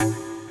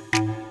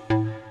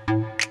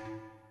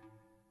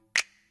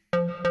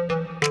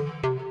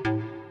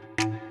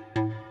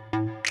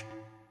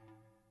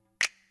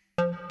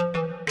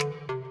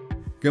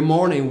Good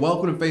morning.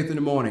 Welcome to Faith in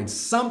the Morning.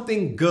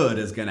 Something good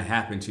is going to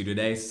happen to you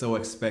today, so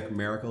expect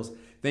miracles.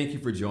 Thank you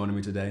for joining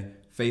me today.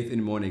 Faith in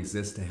the Morning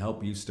exists to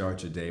help you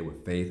start your day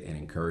with faith and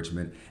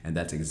encouragement, and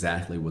that's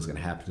exactly what's going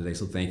to happen today.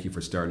 So thank you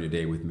for starting your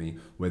day with me.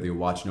 Whether you're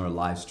watching our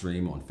live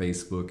stream on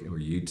Facebook or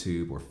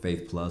YouTube or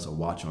Faith Plus, or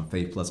watch on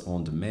Faith Plus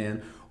on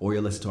demand, or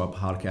you're listening to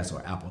our podcast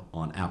or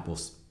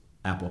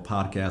Apple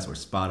Podcasts or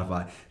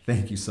Spotify,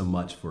 thank you so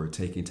much for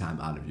taking time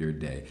out of your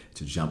day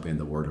to jump in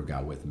the Word of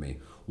God with me.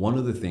 One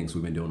of the things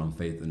we've been doing on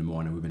Faith in the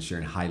Morning, we've been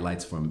sharing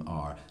highlights from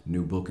our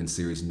new book and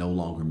series, No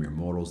Longer Mere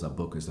Mortals. That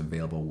book is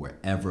available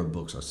wherever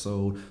books are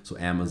sold. So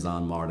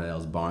Amazon,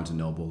 Mardel's, Barnes &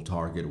 Noble,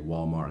 Target,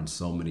 Walmart, and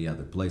so many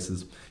other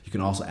places. You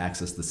can also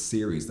access the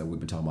series that we've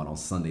been talking about on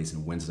Sundays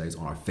and Wednesdays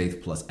on our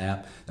Faith Plus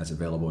app. That's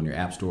available in your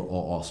app store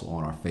or also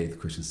on our Faith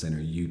Christian Center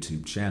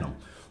YouTube channel.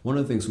 One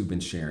of the things we've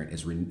been sharing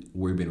is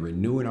we've been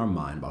renewing our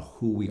mind about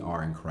who we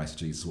are in Christ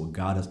Jesus, what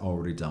God has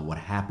already done, what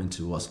happened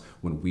to us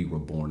when we were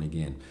born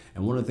again.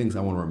 And one of the things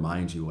I want to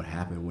remind you what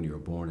happened when you were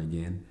born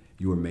again,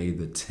 you were made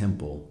the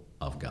temple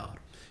of God.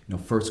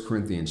 1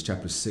 Corinthians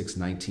chapter 6,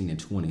 19 and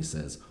 20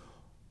 says,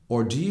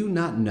 "Or do you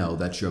not know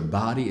that your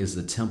body is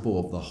the temple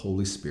of the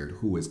Holy Spirit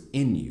who is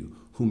in you,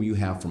 whom you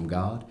have from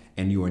God,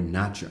 and you are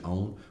not your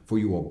own? For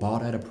you were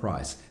bought at a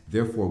price.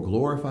 Therefore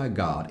glorify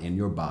God in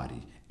your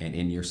body and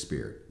in your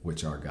spirit,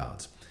 which are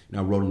God's."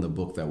 I wrote in the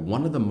book that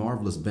one of the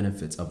marvelous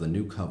benefits of the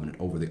new covenant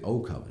over the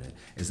old covenant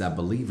is that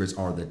believers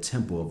are the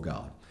temple of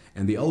God.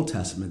 In the Old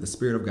Testament, the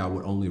Spirit of God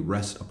would only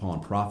rest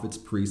upon prophets,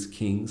 priests,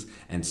 kings,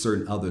 and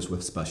certain others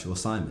with special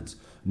assignments.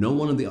 No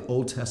one in the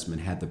Old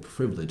Testament had the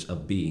privilege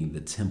of being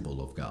the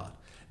temple of God.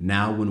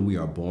 Now, when we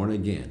are born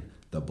again,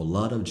 the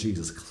blood of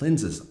Jesus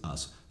cleanses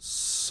us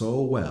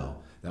so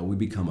well that we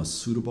become a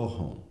suitable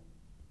home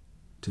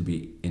to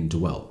be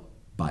indwelt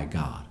by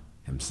God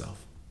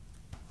Himself.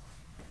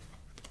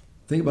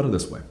 Think about it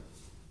this way.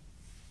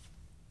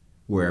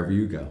 Wherever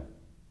you go,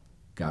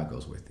 God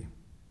goes with you.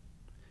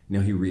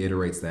 He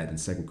reiterates that in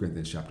 2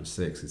 Corinthians chapter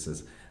 6. He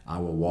says, "I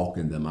will walk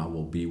in them. I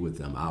will be with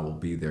them. I will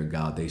be their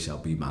God. They shall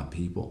be my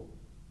people."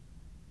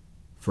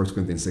 1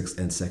 Corinthians 6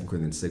 and 2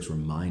 Corinthians 6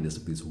 remind us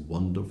of these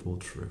wonderful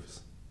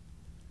truths.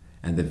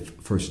 And then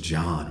 1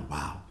 John,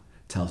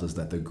 tells us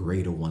that the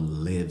greater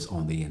one lives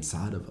on the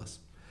inside of us.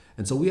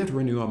 And so we have to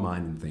renew our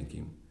mind in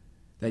thinking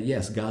that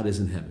yes, God is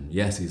in heaven.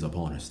 Yes, He's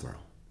upon His throne.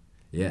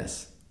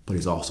 Yes, but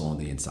He's also on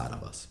the inside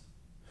of us.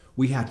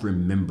 We have to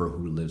remember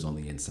who lives on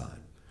the inside.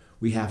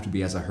 We have to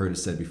be, as I heard it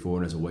said before,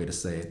 and there's a way to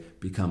say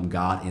it, become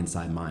God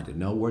inside minded.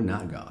 No, we're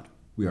not God.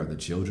 We are the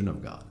children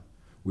of God.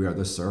 We are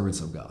the servants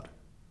of God,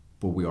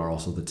 but we are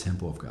also the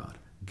temple of God.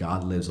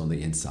 God lives on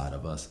the inside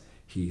of us.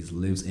 He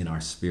lives in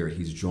our spirit.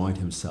 He's joined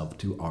Himself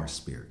to our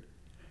spirit.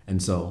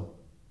 And so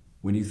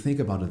when you think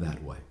about it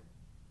that way,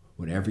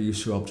 whenever you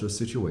show up to a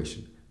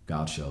situation,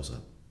 God shows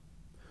up.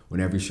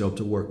 Whenever you show up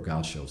to work,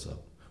 God shows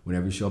up.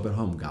 Whenever you show up at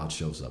home, God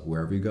shows up.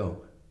 Wherever you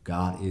go,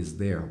 God is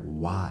there.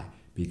 Why?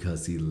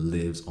 Because He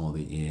lives on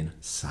the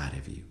inside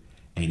of you,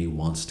 and He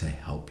wants to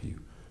help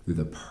you through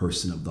the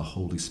person of the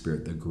Holy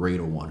Spirit, the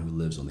greater one who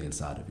lives on the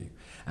inside of you.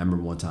 I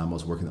remember one time I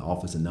was working in the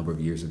office a number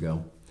of years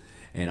ago,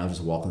 and I was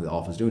just walking to the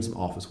office, doing some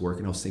office work,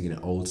 and I was singing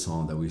an old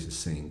song that we used to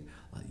sing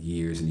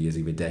years and years,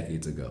 even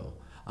decades ago,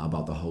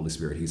 about the Holy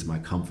Spirit. He's my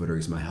comforter.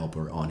 He's my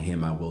helper. On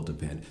Him I will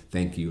depend.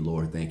 Thank you,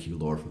 Lord. Thank you,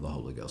 Lord, for the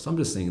Holy Ghost. So I'm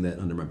just singing that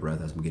under my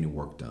breath as I'm getting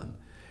work done.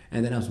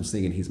 And then as I'm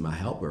singing, He's my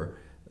helper,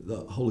 the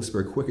Holy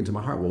Spirit quickened to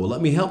my heart. Well,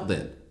 let me help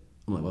then.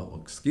 I'm like, well,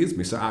 excuse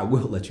me, sir, I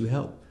will let you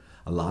help.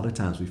 A lot of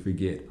times we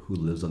forget who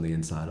lives on the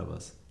inside of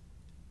us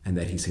and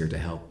that He's here to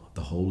help.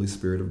 The Holy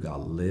Spirit of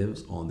God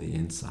lives on the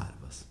inside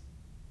of us,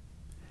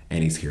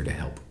 and He's here to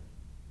help.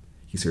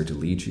 He's here to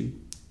lead you.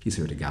 He's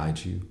here to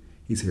guide you.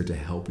 He's here to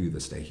help you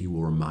this day. He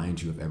will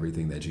remind you of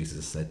everything that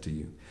Jesus said to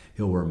you.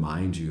 He'll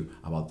remind you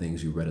about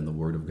things you read in the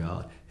Word of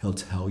God. He'll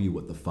tell you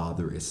what the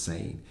Father is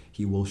saying.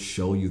 He will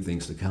show you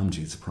things to come,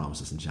 Jesus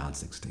promises in John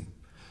 16.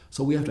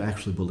 So we have to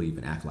actually believe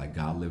and act like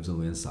God lives on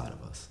the inside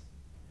of us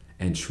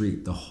and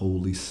treat the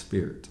Holy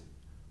Spirit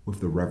with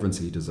the reverence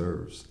He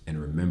deserves.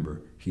 And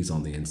remember, He's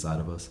on the inside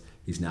of us.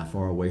 He's not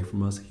far away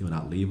from us. He'll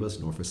not leave us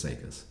nor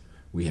forsake us.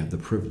 We have the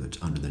privilege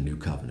under the new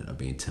covenant of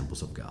being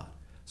temples of God.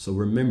 So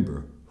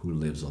remember who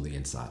lives on the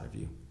inside of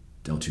you.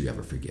 Don't you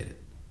ever forget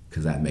it,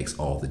 because that makes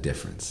all the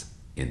difference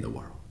in the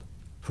world.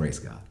 Praise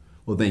God.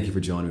 Well, thank you for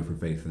joining me for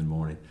Faith in the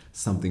Morning.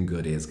 Something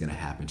good is going to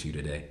happen to you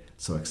today,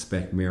 so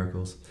expect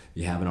miracles.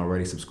 If you haven't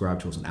already, subscribe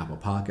to us on Apple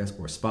Podcasts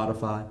or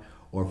Spotify,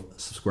 or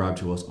subscribe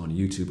to us on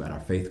YouTube at our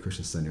Faith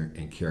Christian Center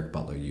and Carrick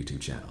Butler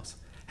YouTube channels.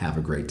 Have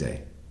a great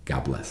day.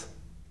 God bless.